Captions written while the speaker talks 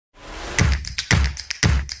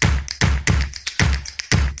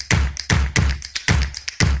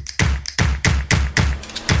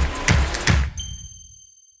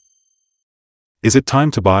Is it time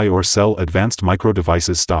to buy or sell Advanced Micro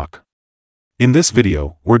Devices stock? In this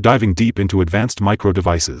video, we're diving deep into Advanced Micro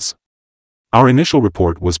Devices. Our initial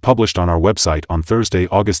report was published on our website on Thursday,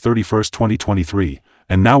 August 31, 2023,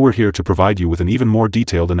 and now we're here to provide you with an even more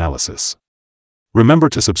detailed analysis. Remember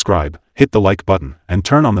to subscribe, hit the like button, and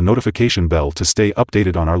turn on the notification bell to stay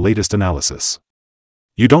updated on our latest analysis.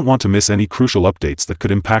 You don't want to miss any crucial updates that could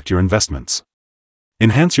impact your investments.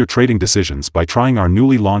 Enhance your trading decisions by trying our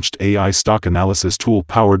newly launched AI stock analysis tool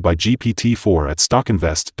powered by GPT-4 at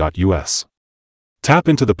StockInvest.us. Tap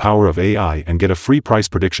into the power of AI and get a free price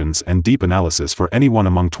predictions and deep analysis for anyone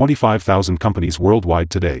among 25,000 companies worldwide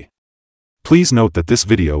today. Please note that this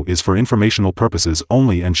video is for informational purposes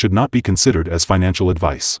only and should not be considered as financial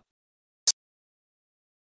advice.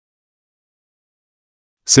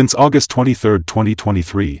 Since August 23,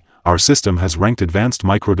 2023, our system has ranked Advanced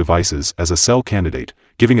Micro Devices as a sell candidate,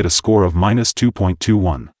 giving it a score of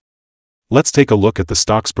 -2.21. Let's take a look at the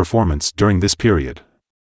stock's performance during this period.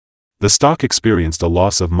 The stock experienced a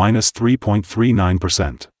loss of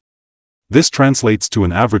 -3.39%. This translates to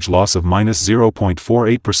an average loss of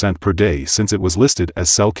 -0.48% per day since it was listed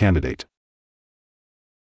as sell candidate.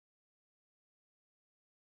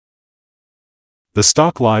 The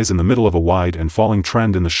stock lies in the middle of a wide and falling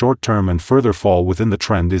trend in the short term, and further fall within the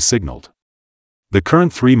trend is signaled. The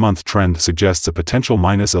current 3-month trend suggests a potential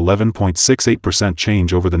 -11.68%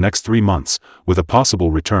 change over the next 3 months, with a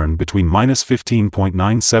possible return between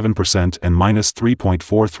 -15.97% and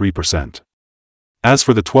 -3.43%. As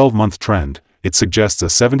for the 12-month trend, it suggests a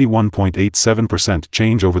 71.87%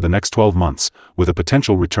 change over the next 12 months, with a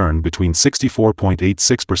potential return between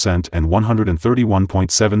 64.86% and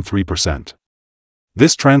 131.73%.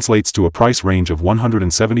 This translates to a price range of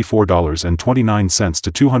 $174.29 to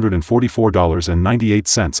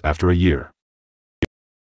 $244.98 after a year.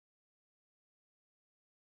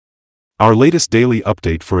 Our latest daily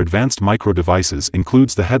update for Advanced Micro Devices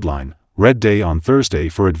includes the headline, Red Day on Thursday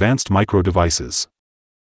for Advanced Micro Devices.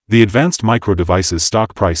 The Advanced Micro Devices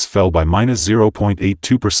stock price fell by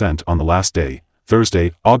 -0.82% on the last day,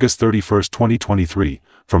 Thursday, August 31, 2023,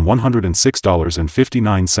 from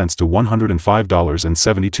 $106.59 to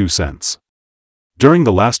 $105.72. During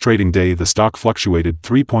the last trading day, the stock fluctuated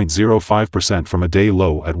 3.05% from a day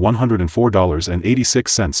low at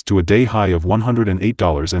 $104.86 to a day high of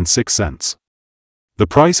 $108.06. The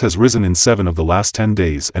price has risen in 7 of the last 10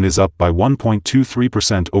 days and is up by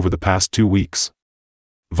 1.23% over the past 2 weeks.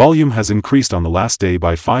 Volume has increased on the last day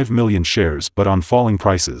by 5 million shares but on falling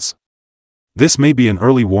prices. This may be an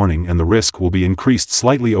early warning, and the risk will be increased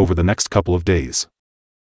slightly over the next couple of days.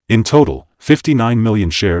 In total, 59 million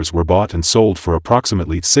shares were bought and sold for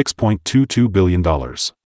approximately $6.22 billion.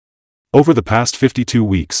 Over the past 52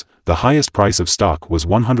 weeks, the highest price of stock was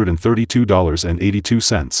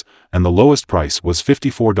 $132.82, and the lowest price was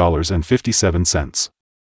 $54.57.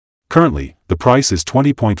 Currently, the price is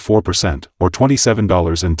 20.4%, or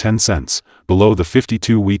 $27.10, below the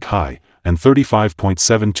 52-week high, and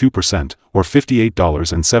 35.72%, or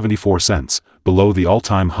 $58.74, below the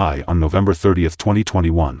all-time high on November 30,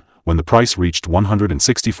 2021, when the price reached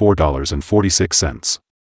 $164.46.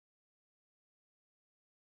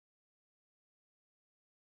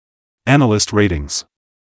 Analyst ratings.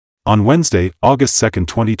 On Wednesday, August 2,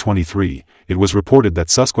 2023, it was reported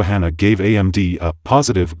that Susquehanna gave AMD a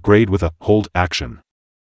positive grade with a hold action.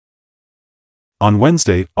 On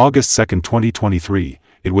Wednesday, August 2, 2023,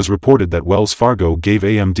 it was reported that Wells Fargo gave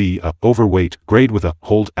AMD a overweight grade with a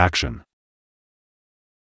hold action.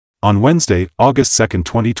 On Wednesday, August 2,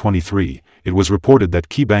 2023, it was reported that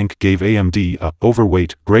KeyBank gave AMD a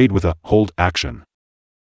overweight grade with a hold action.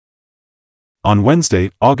 On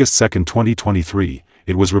Wednesday, August 2, 2023,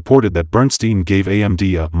 it was reported that Bernstein gave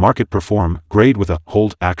AMD a market perform grade with a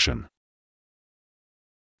hold action.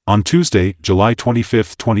 On Tuesday, July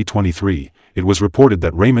 25, 2023, it was reported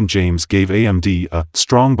that Raymond James gave AMD a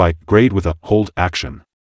strong buy grade with a hold action.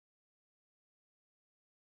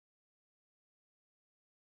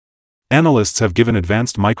 Analysts have given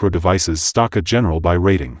Advanced Micro Devices stock a general buy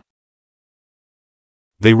rating.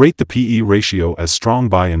 They rate the PE ratio as strong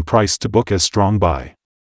buy and price to book as strong buy.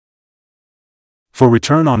 For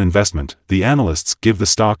return on investment, the analysts give the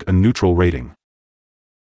stock a neutral rating.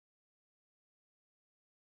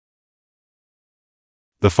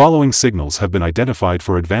 The following signals have been identified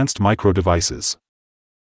for Advanced Micro Devices.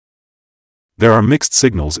 There are mixed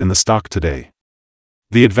signals in the stock today.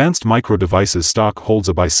 The Advanced Micro Devices stock holds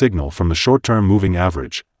a buy signal from the short-term moving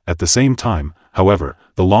average. At the same time, however,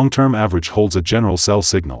 the long-term average holds a general sell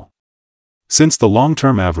signal. Since the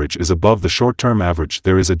long-term average is above the short-term average,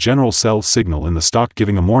 there is a general sell signal in the stock,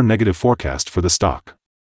 giving a more negative forecast for the stock.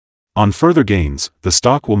 On further gains, the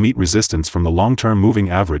stock will meet resistance from the long-term moving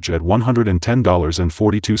average at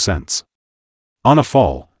 $110.42. On a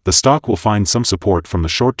fall, the stock will find some support from the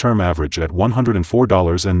short-term average at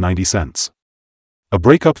 $104.90. A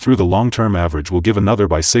breakup through the long-term average will give another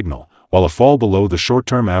buy signal, while a fall below the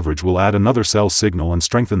short-term average will add another sell signal and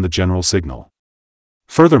strengthen the general signal.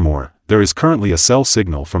 Furthermore, there is currently a sell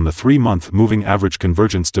signal from the 3-month moving average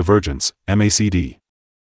convergence divergence, MACD.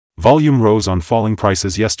 Volume rose on falling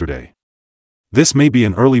prices yesterday. This may be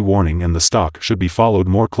an early warning and the stock should be followed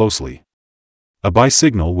more closely. A buy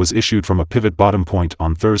signal was issued from a pivot bottom point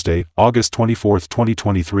on Thursday, August 24,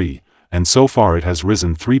 2023, and so far it has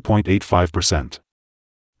risen 3.85%.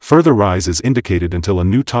 Further rise is indicated until a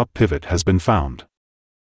new top pivot has been found.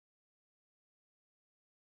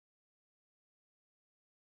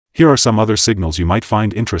 Here are some other signals you might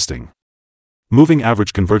find interesting. Moving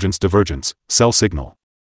average convergence divergence, sell signal.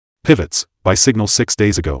 Pivots, buy signal 6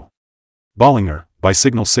 days ago. Bollinger, buy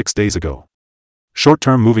signal 6 days ago.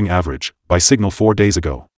 Short-term moving average, buy signal 4 days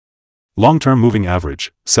ago. Long-term moving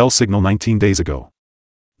average, sell signal 19 days ago.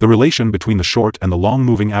 The relation between the short and the long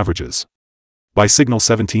moving averages. Buy signal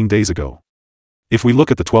 17 days ago. If we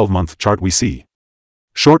look at the 12-month chart we see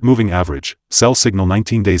short moving average, sell signal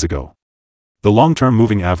 19 days ago. The long-term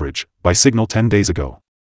moving average, buy signal 10 days ago.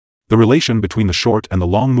 The relation between the short and the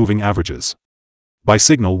long moving averages. Buy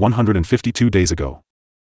signal 152 days ago.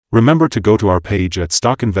 Remember to go to our page at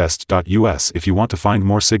StockInvest.us if you want to find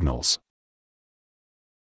more signals.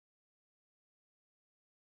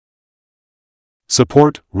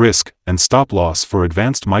 Support, risk, and stop loss for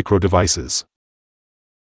advanced micro devices.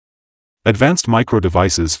 Advanced micro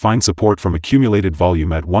devices find support from accumulated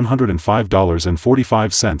volume at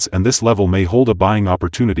 $105.45, and this level may hold a buying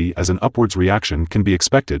opportunity as an upwards reaction can be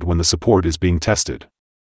expected when the support is being tested.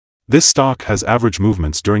 This stock has average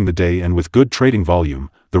movements during the day, and with good trading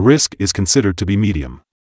volume, the risk is considered to be medium.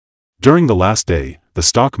 During the last day, the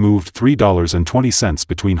stock moved $3.20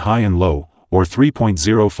 between high and low, or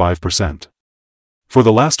 3.05%. For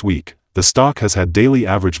the last week, the stock has had daily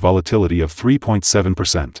average volatility of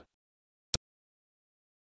 3.7%.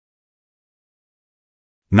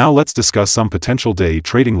 Now let's discuss some potential day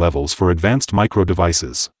trading levels for advanced micro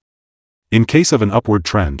devices. In case of an upward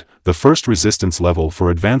trend, the first resistance level for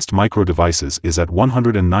advanced micro devices is at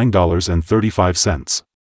 $109.35.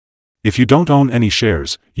 If you don't own any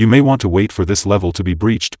shares, you may want to wait for this level to be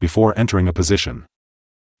breached before entering a position.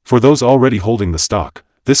 For those already holding the stock,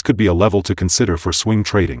 this could be a level to consider for swing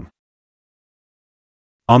trading.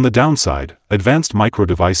 On the downside, advanced micro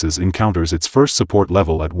devices encounters its first support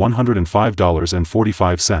level at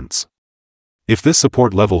 $105.45. If this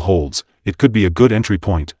support level holds, it could be a good entry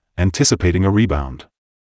point, anticipating a rebound.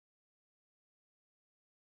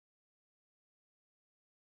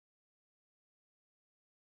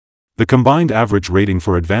 The combined average rating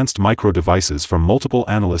for advanced micro devices from multiple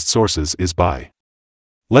analyst sources is buy.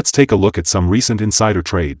 Let's take a look at some recent insider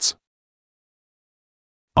trades.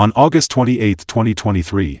 On August 28,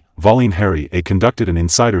 2023, Volatility conducted an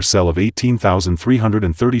insider sell of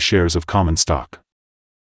 18,330 shares of common stock.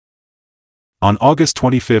 On August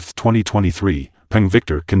 25, 2023, Peng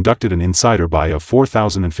Victor conducted an insider buy of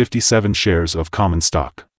 4,057 shares of common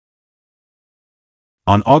stock.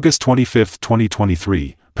 On August 25,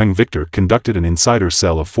 2023, Peng Victor conducted an insider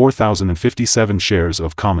sell of 4,057 shares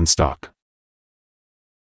of common stock.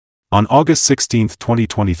 On August 16,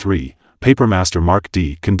 2023, Papermaster Mark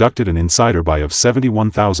D conducted an insider buy of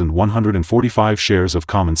 71,145 shares of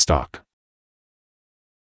common stock.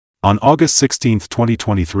 On August 16,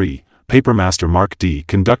 2023, Papermaster Mark D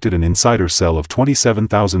conducted an insider sell of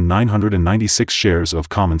 27,996 shares of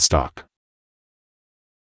common stock.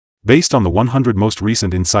 Based on the 100 most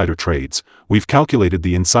recent insider trades, we've calculated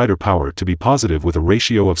the insider power to be positive with a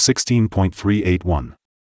ratio of 16.381.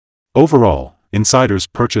 Overall, insiders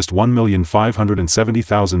purchased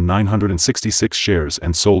 1,570,966 shares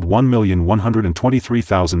and sold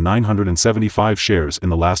 1,123,975 shares in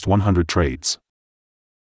the last 100 trades.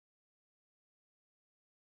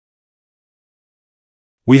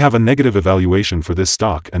 We have a negative evaluation for this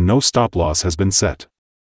stock and no stop loss has been set.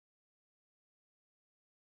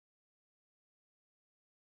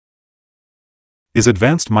 Is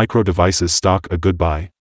Advanced Micro Devices stock a good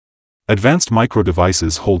buy? Advanced Micro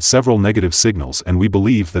Devices hold several negative signals and we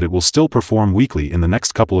believe that it will still perform weakly in the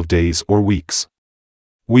next couple of days or weeks.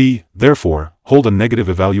 We, therefore, hold a negative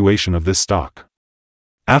evaluation of this stock.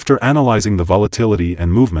 After analyzing the volatility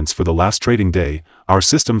and movements for the last trading day, our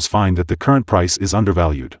systems find that the current price is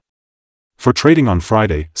undervalued. For trading on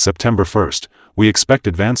Friday, September 1st, we expect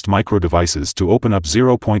Advanced Micro Devices to open up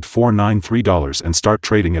 $0.493 and start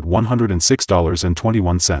trading at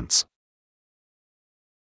 $106.21.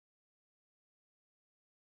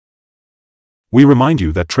 We remind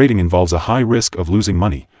you that trading involves a high risk of losing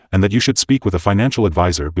money, and that you should speak with a financial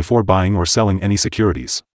advisor before buying or selling any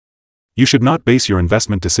securities. You should not base your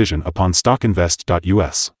investment decision upon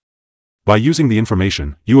StockInvest.us. By using the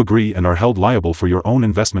information, you agree and are held liable for your own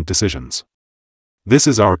investment decisions. This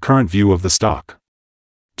is our current view of the stock.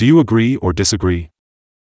 Do you agree or disagree?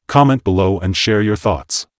 Comment below and share your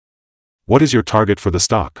thoughts. What is your target for the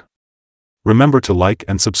stock? Remember to like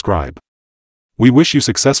and subscribe. We wish you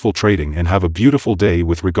successful trading and have a beautiful day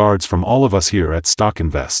with regards from all of us here at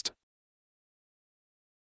StockInvest.